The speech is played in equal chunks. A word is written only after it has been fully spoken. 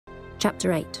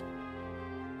Chapter 8.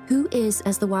 Who is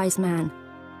as the wise man,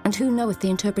 and who knoweth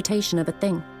the interpretation of a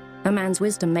thing? A man's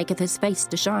wisdom maketh his face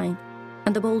to shine,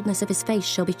 and the boldness of his face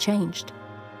shall be changed.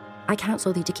 I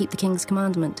counsel thee to keep the king's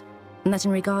commandment, and that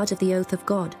in regard of the oath of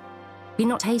God. Be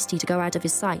not hasty to go out of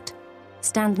his sight.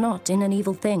 Stand not in an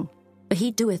evil thing, for he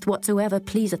doeth whatsoever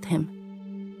pleaseth him.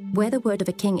 Where the word of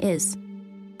a king is,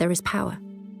 there is power.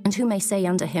 And who may say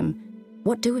unto him,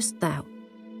 What doest thou?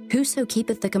 Whoso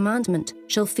keepeth the commandment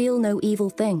shall feel no evil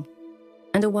thing.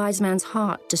 And a wise man's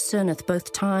heart discerneth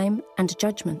both time and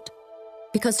judgment.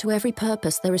 Because to every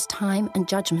purpose there is time and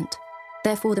judgment.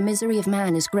 Therefore the misery of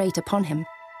man is great upon him.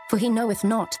 For he knoweth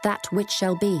not that which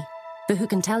shall be. For who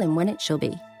can tell him when it shall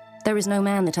be? There is no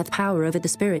man that hath power over the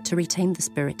spirit to retain the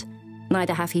spirit.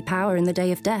 Neither hath he power in the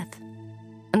day of death.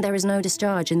 And there is no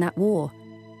discharge in that war.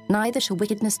 Neither shall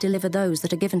wickedness deliver those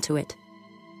that are given to it.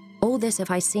 All this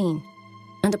have I seen,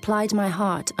 and applied my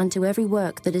heart unto every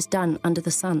work that is done under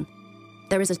the sun.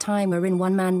 There is a time wherein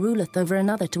one man ruleth over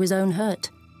another to his own hurt.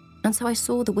 And so I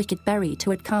saw the wicked buried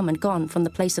who had come and gone from the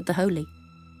place of the holy.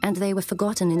 And they were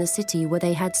forgotten in the city where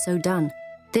they had so done.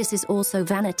 This is also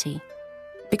vanity,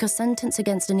 because sentence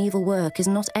against an evil work is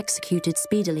not executed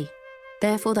speedily.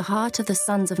 Therefore the heart of the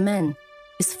sons of men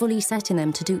is fully set in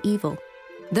them to do evil.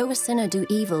 Though a sinner do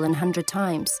evil 100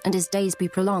 times, and his days be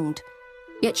prolonged,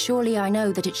 yet surely I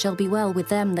know that it shall be well with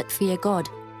them that fear God,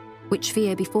 which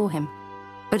fear before him.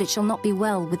 But it shall not be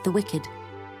well with the wicked,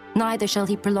 neither shall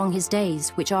he prolong his days,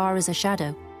 which are as a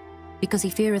shadow, because he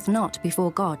feareth not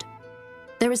before God.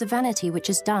 There is a vanity which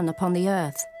is done upon the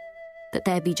earth, that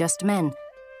there be just men,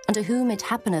 unto whom it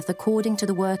happeneth according to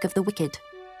the work of the wicked.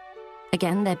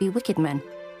 Again there be wicked men,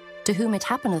 to whom it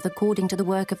happeneth according to the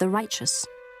work of the righteous.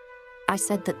 I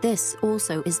said that this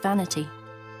also is vanity.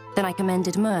 Then I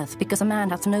commended mirth, because a man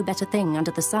hath no better thing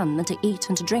under the sun than to eat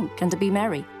and to drink and to be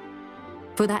merry.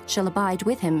 For that shall abide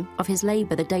with him of his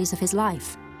labour the days of his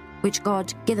life, which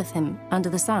God giveth him under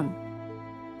the sun.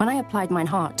 When I applied mine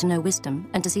heart to know wisdom,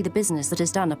 and to see the business that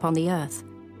is done upon the earth,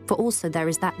 for also there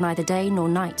is that neither day nor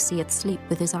night seeth sleep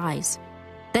with his eyes.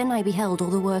 Then I beheld all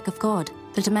the work of God,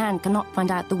 that a man cannot find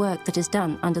out the work that is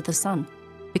done under the sun.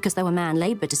 Because though a man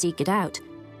labour to seek it out,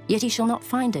 yet he shall not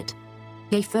find it.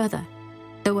 Yea, further,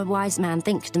 though a wise man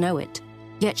think to know it,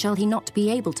 yet shall he not be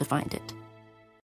able to find it.